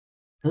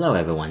Hello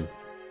everyone.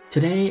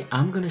 Today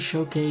I'm gonna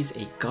showcase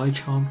a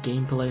Garchomp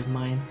gameplay of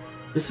mine.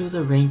 This was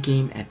a ranked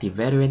game at the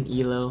veteran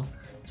elo,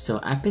 so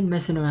I've been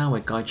messing around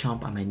with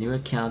Garchomp on my new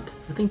account.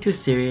 Nothing too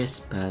serious,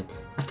 but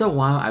after a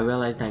while I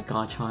realized that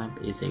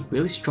Garchomp is a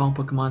really strong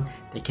Pokemon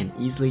that can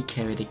easily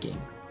carry the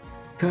game.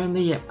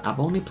 Currently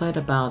I've only played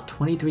about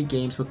 23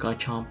 games with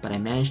Garchomp, but I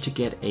managed to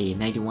get a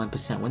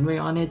 91% win rate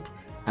on it.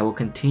 I will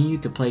continue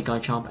to play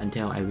Garchomp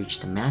until I reach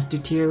the Master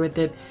tier with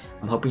it.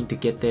 I'm hoping to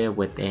get there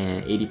with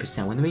an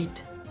 80% win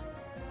rate.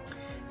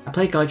 I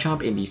play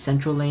Garchomp in the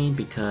central lane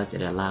because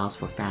it allows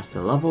for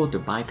faster level to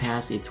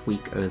bypass its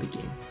weak early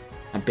game.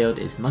 My build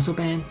is Muscle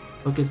Band,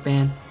 Focus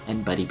Band,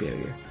 and Buddy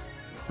Barrier.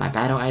 My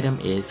battle item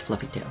is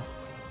Fluffy Tail.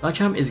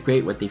 Garchomp is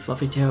great with the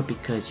Fluffy Tail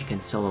because you can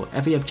solo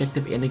every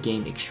objective in the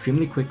game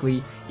extremely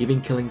quickly,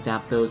 even killing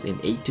Zapdos in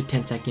 8 to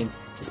 10 seconds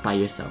just by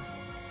yourself.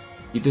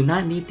 You do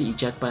not need the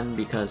eject button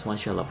because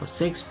once you're level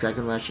 6,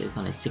 Dragon Rush is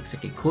on a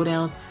 6-second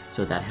cooldown,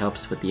 so that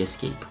helps with the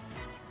escape.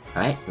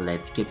 Alright,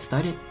 let's get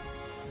started.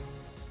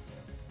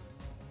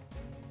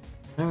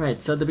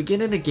 Alright, so at the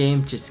beginning of the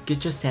game, just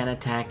get your sand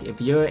attack.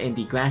 If you're in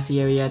the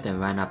grassy area, then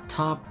run up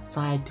top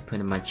side to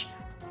pretty much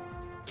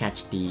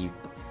catch the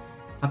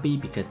puppy,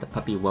 because the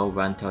puppy will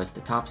run towards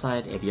the top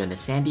side. If you're in the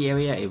sandy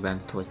area, it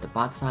runs towards the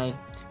bot side.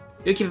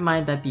 Do keep in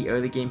mind that the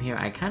early game here,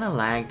 I kinda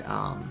lagged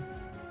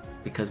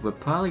because we're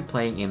probably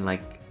playing in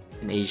like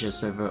an Asia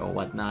server or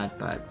whatnot,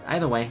 but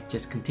either way,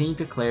 just continue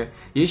to clear.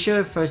 Use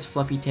your first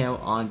Fluffy Tail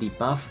on the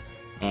buff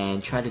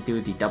and try to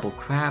do the double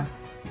crab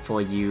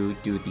before you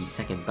do the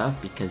second buff,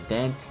 because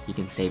then you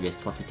can save your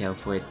Fluffy Tail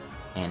for it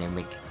and it'll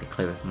make the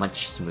clear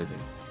much smoother.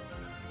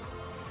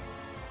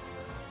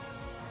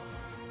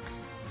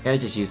 Here,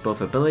 just use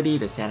both ability.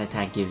 The sand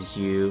attack gives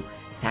you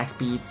attack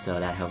speed, so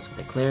that helps with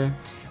the clear.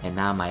 And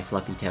now my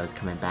Fluffy Tail is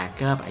coming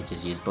back up. I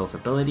just use both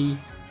ability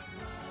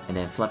and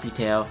then Fluffy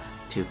Tail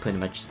to pretty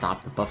much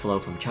stop the Buffalo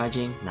from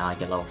charging. Now I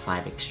get level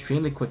 5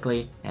 extremely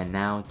quickly, and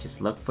now just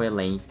look for a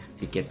lane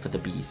to get for the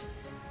bees.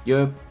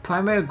 Your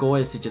primary goal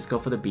is to just go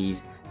for the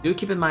bees. Do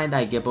keep in mind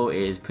that Gibble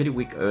is pretty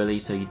weak early,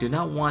 so you do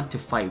not want to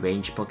fight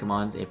ranged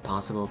Pokemons if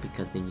possible,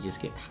 because then you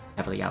just get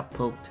heavily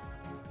outpoked.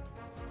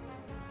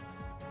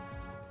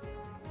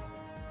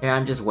 Here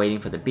I'm just waiting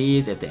for the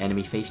bees. If the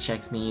enemy face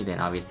checks me, then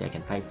obviously I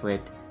can fight for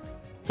it.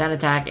 Sand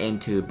attack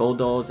into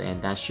Bulldoze,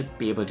 and that should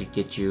be able to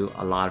get you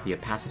a lot of your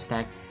passive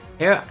stacks.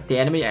 Here, the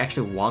enemy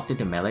actually walked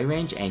into melee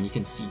range, and you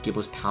can see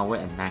Gibble's power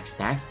and max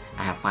stacks.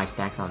 I have 5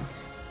 stacks on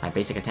my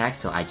basic attacks,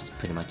 so I just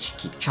pretty much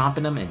keep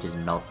chomping them and just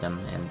melt them,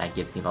 and that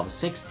gets me level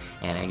 6,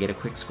 and I get a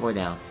quick score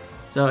down.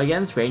 So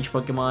against ranged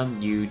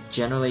Pokemon, you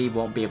generally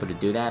won't be able to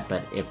do that,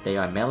 but if they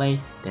are melee,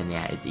 then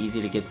yeah, it's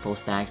easy to get full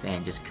stacks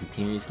and just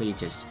continuously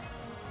just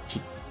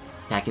keep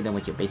attacking them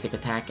with your basic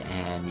attack,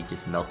 and you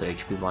just melt the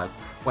HP bar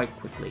quite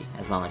quickly,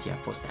 as long as you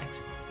have full stacks.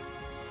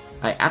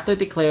 Alright, after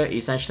declare,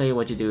 essentially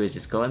what you do is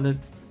just go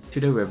to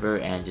the river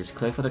and just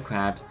clear for the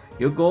crabs.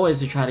 Your goal is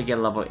to try to get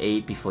level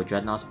 8 before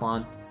Dreadnought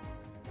spawn.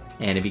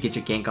 And if you get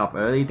your gank off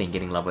early, then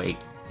getting level 8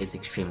 is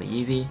extremely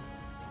easy.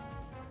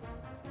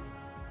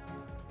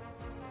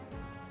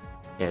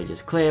 Here,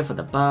 just clear for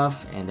the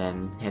buff, and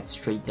then head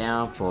straight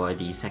down for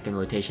the second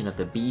rotation of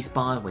the bee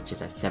spawn, which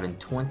is at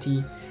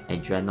 7:20,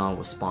 and Dreadnought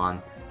will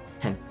spawn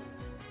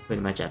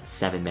pretty much at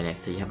 7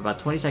 minutes, so you have about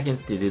 20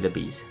 seconds to do the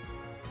bees.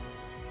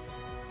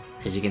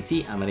 As you can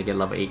see, I'm gonna get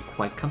level 8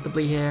 quite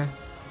comfortably here,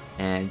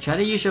 and try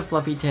to use your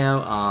Fluffy Tail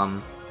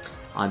on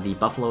the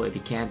Buffalo if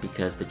you can,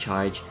 because the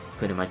charge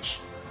pretty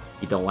much,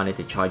 you don't want it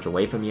to charge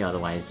away from you,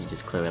 otherwise you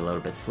just clear a little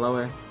bit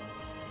slower.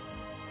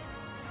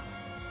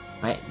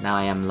 Right, now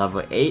I am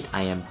level 8,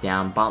 I am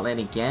down bot lane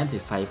again to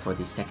fight for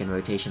the second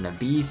rotation of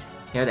bees.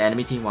 Here the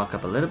enemy team walk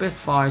up a little bit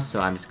far, so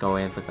I'm just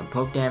going in for some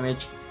poke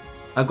damage.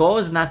 Our goal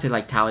is not to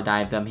like tower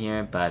dive them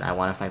here, but I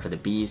want to fight for the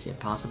bees if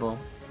possible.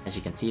 As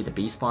you can see, the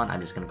bee spawn, I'm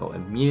just going to go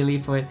immediately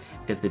for it,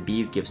 because the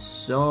bees give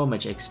so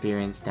much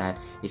experience that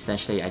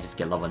essentially I just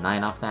get level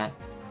 9 off that.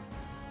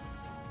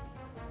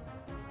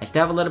 I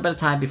still have a little bit of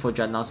time before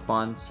Dreadnought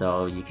spawn,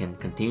 so you can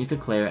continue to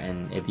clear,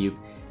 and if you...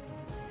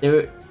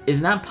 There is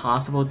not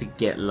possible to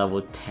get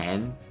level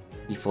 10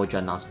 before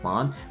Dreadnought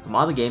spawn. From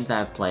all the games that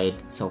I've played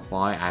so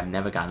far, I've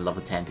never gotten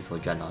level 10 before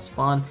Dreadnought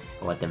spawn,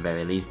 or at the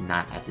very least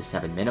not at the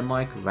 7-minute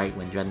mark, right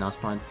when Dreadnought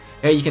spawns.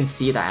 Here you can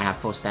see that I have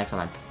full stacks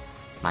on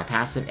my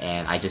passive,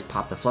 and I just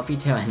pop the Fluffy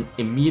Tail and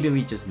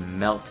immediately just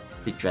melt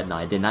the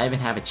Dreadnought. I did not even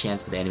have a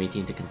chance for the enemy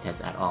team to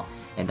contest at all,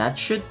 and that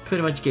should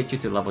pretty much get you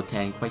to level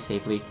 10 quite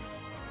safely.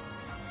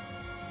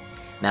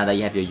 Now that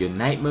you have your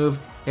Unite move,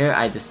 here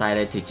I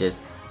decided to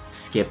just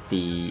skip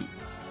the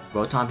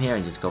Rotom here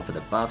and just go for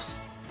the buffs.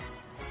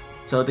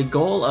 So the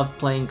goal of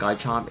playing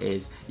Garchomp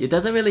is, it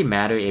doesn't really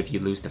matter if you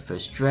lose the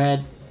first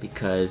Dread,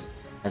 because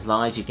as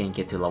long as you can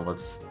get to level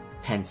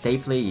 10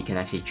 safely, you can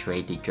actually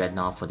trade the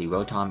Dreadnought for the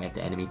Rotom if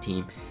the enemy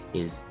team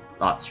is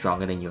a lot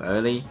stronger than you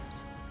early.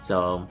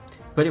 So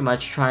pretty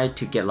much try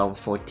to get level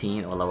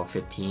 14 or level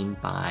 15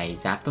 by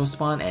Zapdos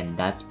spawn, and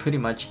that's pretty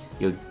much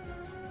your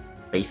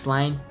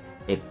baseline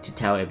to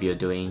tell if you're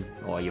doing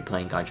or you're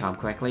playing Garchomp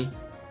correctly.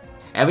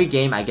 every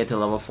game I get to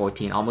level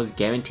 14, almost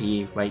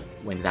guaranteed right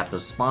when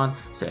Zapdos spawn,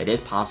 so it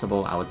is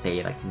possible, I would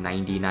say like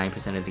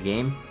 99% of the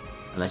game,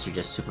 unless you're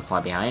just super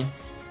far behind.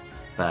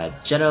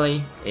 But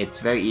generally, it's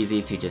very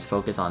easy to just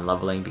focus on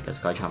leveling because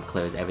Garchomp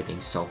clears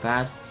everything so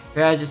fast.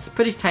 Whereas just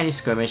pretty tiny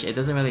skirmish, it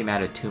doesn't really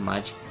matter too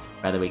much,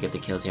 whether we get the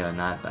kills here or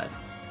not, but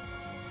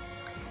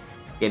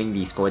getting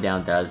the score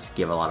down does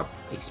give a lot of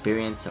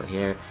experience. So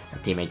here, my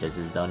teammate just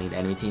zoning the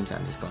enemy team, so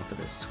I'm just going for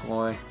the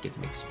score, get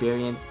some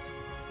experience.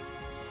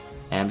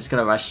 And I'm just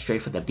gonna rush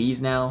straight for the bees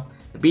now.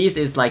 The bees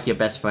is like your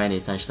best friend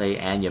essentially,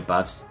 and your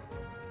buffs.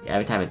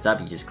 Every time it's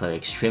up, you just clear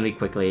extremely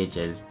quickly,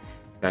 just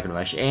Dragon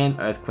Rush in,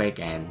 Earthquake,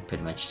 and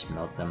pretty much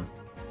melt them.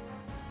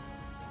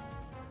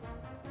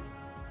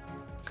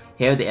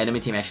 Here, the enemy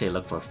team actually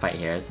look for a fight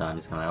here, so I'm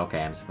just gonna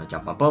okay, I'm just gonna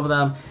jump on both of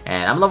them.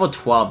 And I'm level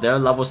 12, they're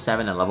level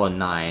 7 and level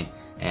 9.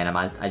 And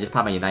I just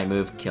popped my Unite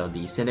move, killed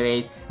the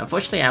Cinderace.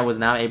 Unfortunately, I was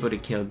not able to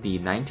kill the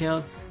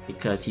Ninetales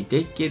because he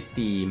did get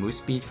the move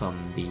speed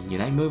from the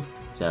Unite move,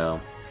 so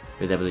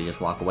he was able to just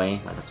walk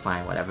away, but that's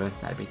fine, whatever,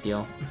 not a big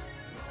deal.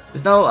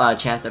 There's no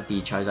chance of the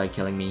Charizard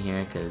killing me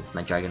here because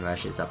my Dragon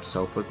Rush is up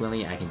so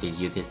frequently. I can just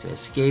use this to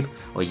escape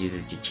or use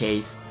it to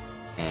chase.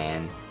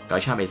 And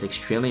Garchomp is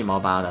extremely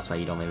mobile, that's why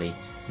you don't really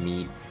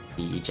need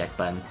the eject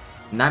button.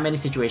 Not many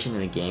situations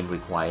in the game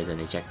requires an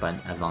eject button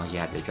as long as you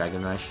have your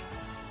Dragon Rush.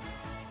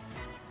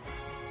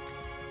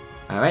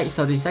 Alright,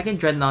 so the second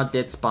Dreadnought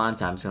did spawn,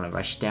 so I'm just gonna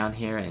rush down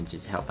here and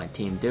just help my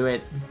team do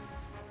it.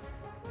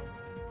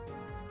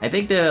 I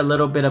think they're a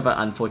little bit of an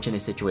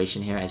unfortunate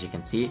situation here, as you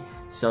can see.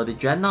 So the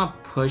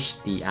Dreadnought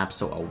pushed the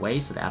Absol away,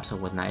 so the Absol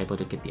was not able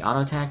to get the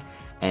auto attack,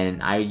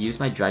 and I used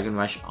my Dragon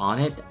Rush on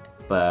it,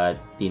 but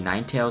the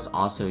Ninetales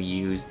also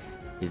used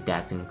his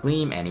Dazzling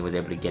Gleam, and he was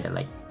able to get it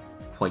like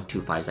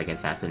 0.25 seconds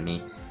faster than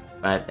me.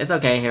 But it's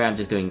okay, here I'm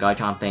just doing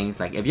Garchomp things.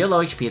 Like, if you're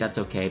low HP, that's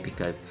okay,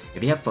 because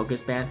if you have Focus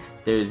Band,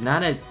 there's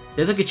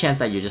a good chance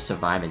that you just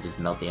survive and just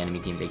melt the enemy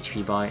team's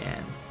HP bar,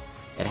 and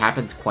it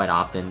happens quite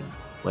often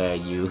where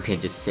you can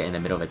just sit in the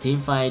middle of a team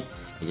fight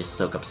and just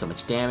soak up so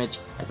much damage.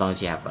 As long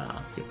as you have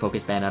your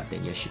Focus Band up,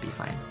 then you should be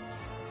fine.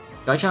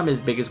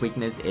 Garchomp's biggest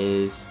weakness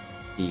is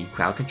the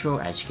crowd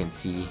control, as you can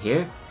see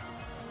here.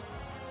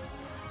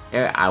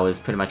 Here, I was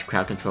pretty much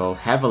crowd controlled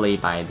heavily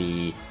by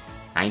the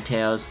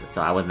Ninetales,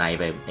 so I was not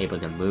even able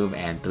to move,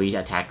 and 3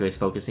 attackers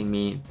focusing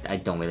me. I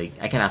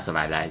cannot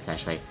survive that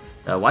essentially.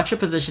 So watch your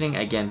positioning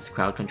against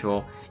crowd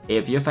control.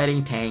 If you're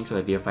fighting tanks or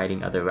if you're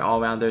fighting other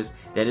all-rounders,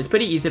 then it's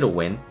pretty easy to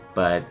win,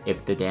 but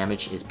if the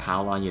damage is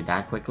piled on you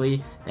that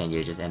quickly, then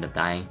you just end up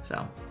dying.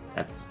 So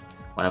that's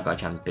one of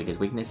Garchomp's biggest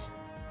weakness.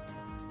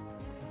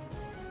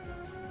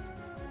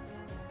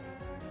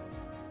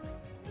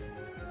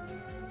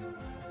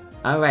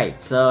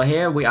 Alright, so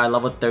here we are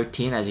level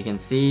 13, as you can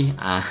see.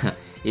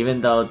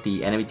 Even though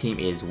the enemy team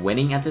is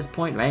winning at this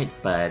point, right?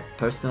 But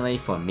personally,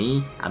 for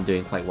me, I'm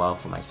doing quite well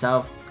for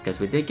myself because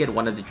we did get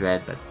one of the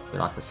Dread, but we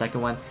lost the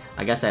second one.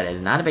 Like I said, it's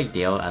not a big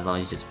deal as long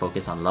as you just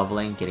focus on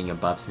leveling. Getting your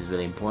buffs is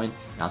really important,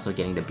 and also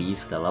getting the bees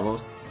for the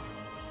levels.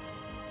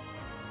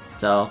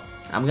 So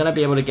I'm gonna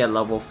be able to get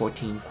level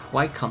 14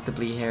 quite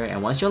comfortably here.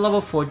 And once you're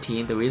level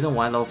 14, the reason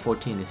why level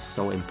 14 is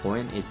so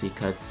important is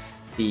because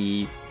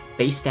the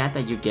base stat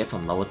that you get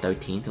from level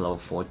 13 to level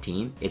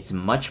 14, it's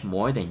much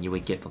more than you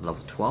would get from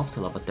level 12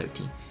 to level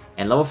 13.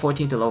 And level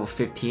 14 to level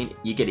 15,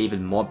 you get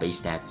even more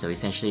base stats. So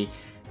essentially,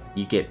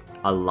 you get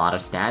a lot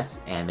of stats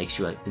and makes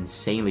you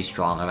insanely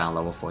strong around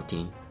level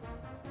 14.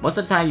 Most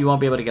of the time, you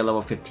won't be able to get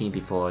level 15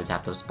 before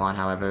Zapdos spawn,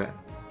 however.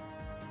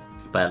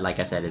 But like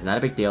I said, it's not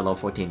a big deal. Level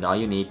 14 is all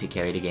you need to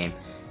carry the game.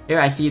 Here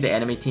I see the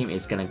enemy team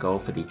is gonna go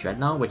for the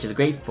Dreadnought, which is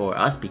great for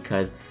us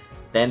because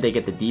then they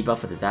get the debuff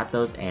for the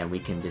Zapdos, and we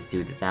can just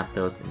do the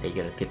Zapdos, and they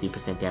get a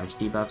 50% damage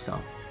debuff. So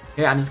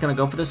here I'm just gonna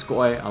go for the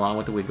score along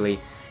with the Wiggly,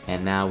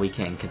 and now we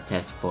can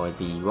contest for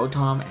the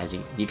Rotom. As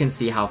you can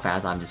see how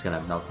fast I'm just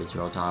gonna melt this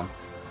Rotom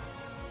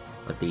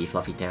with the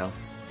Fluffy Tail.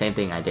 Same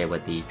thing I did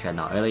with the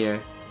Dreadnought earlier.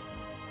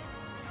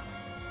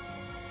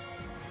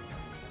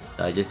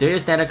 So just do your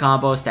standard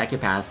combo, stack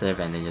your passive,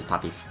 and then just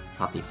pop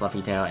the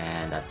Fluffy Tail,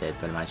 and that's it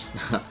pretty much.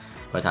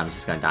 Rotom's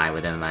just gonna die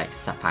within like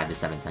 5 to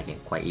 7 seconds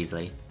quite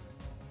easily.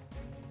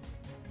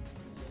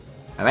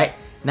 Alright,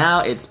 now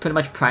it's pretty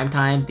much prime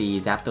time. The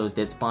Zapdos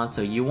did spawn,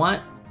 so you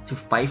want to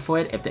fight for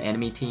it if the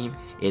enemy team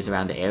is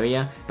around the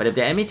area. But if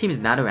the enemy team is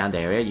not around the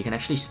area, you can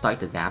actually start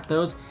the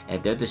Zapdos, and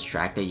if they're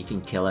distracted, you can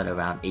kill it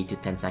around 8 to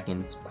 10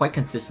 seconds quite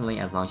consistently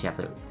as long as you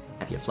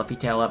have your Fluffy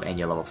Tail up and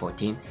you're level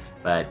 14.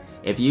 But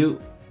if you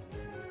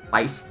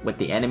fight with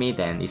the enemy,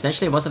 then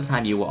essentially most of the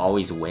time you will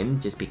always win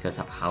just because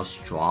of how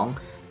strong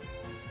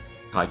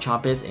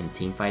Garchomp is in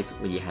team fights.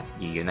 When you have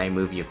your Unite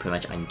move, you're pretty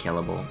much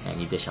unkillable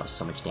and you dish out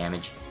so much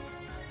damage.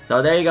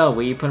 So there you go,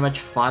 we pretty much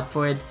fought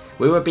for it.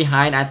 We were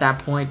behind at that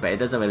point, but it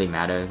doesn't really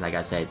matter. Like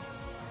I said,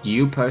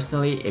 you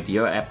personally, if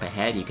you're up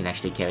ahead, you can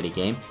actually carry the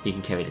game. You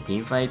can carry the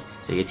team fight.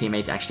 So your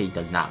teammates actually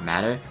does not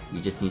matter. You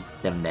just need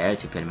them there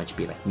to pretty much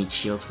be like meat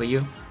shields for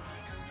you.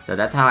 So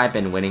that's how I've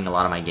been winning a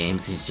lot of my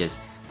games, is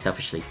just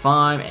selfishly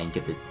farm and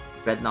get the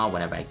Dreadnought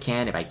whenever I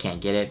can. If I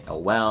can't get it, oh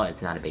well,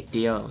 it's not a big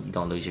deal. You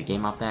don't lose your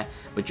game off that.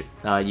 But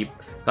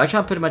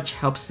Garchomp pretty much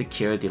helps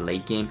secure the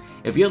late game.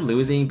 If you're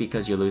losing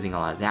because you're losing a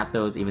lot of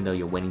Zapdos, even though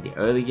you're winning the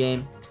early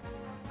game,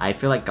 I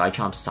feel like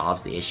Garchomp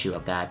solves the issue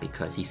of that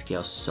because he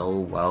scales so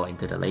well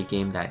into the late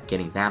game that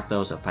getting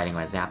Zapdos or fighting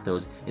with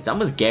Zapdos, it's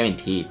almost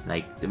guaranteed.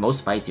 Like, the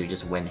most fights you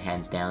just win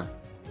hands down.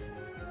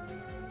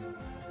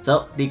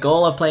 So, the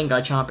goal of playing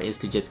Garchomp is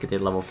to just get to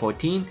level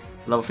 14,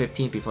 level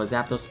 15 before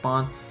Zapdos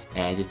spawn,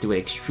 and just do it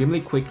extremely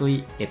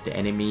quickly if the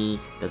enemy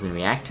doesn't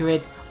react to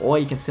it, or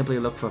you can simply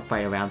look for a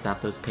fight around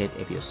Zapdos pit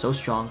if you're so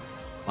strong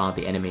while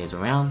the enemy is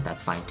around,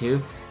 that's fine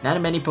too. Not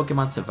many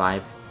Pokemon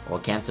survive or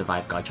can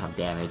survive Garchomp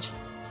damage.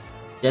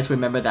 Just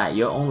remember that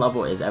your own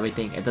level is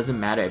everything. It doesn't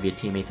matter if your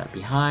teammates are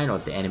behind or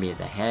if the enemy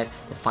is ahead.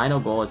 The final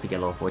goal is to get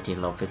level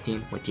 14, level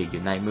 15 with your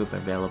Unite move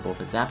available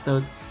for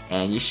Zapdos,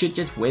 and you should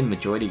just win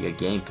majority of your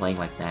game playing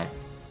like that.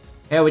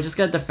 Yeah, we're just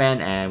gonna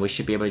defend and we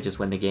should be able to just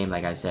win the game.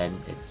 Like I said,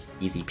 it's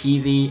easy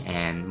peasy,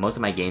 and most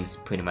of my games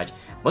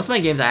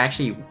I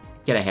actually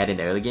get ahead in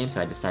the early game,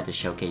 so I decided to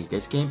showcase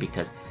this game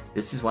because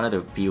this is one of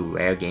the few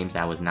rare games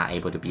that I was not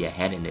able to be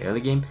ahead in the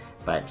early game,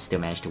 but still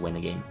managed to win the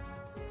game.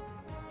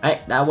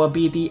 Alright, that will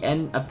be the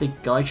end of the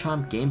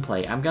Garchomp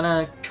gameplay. I'm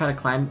gonna try to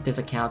climb this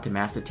account to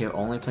Master Tier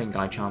only playing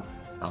Garchomp.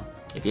 So,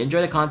 if you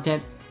enjoy the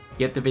content,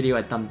 give the video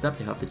a thumbs up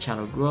to help the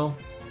channel grow.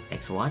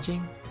 Thanks for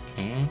watching,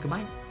 and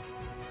goodbye.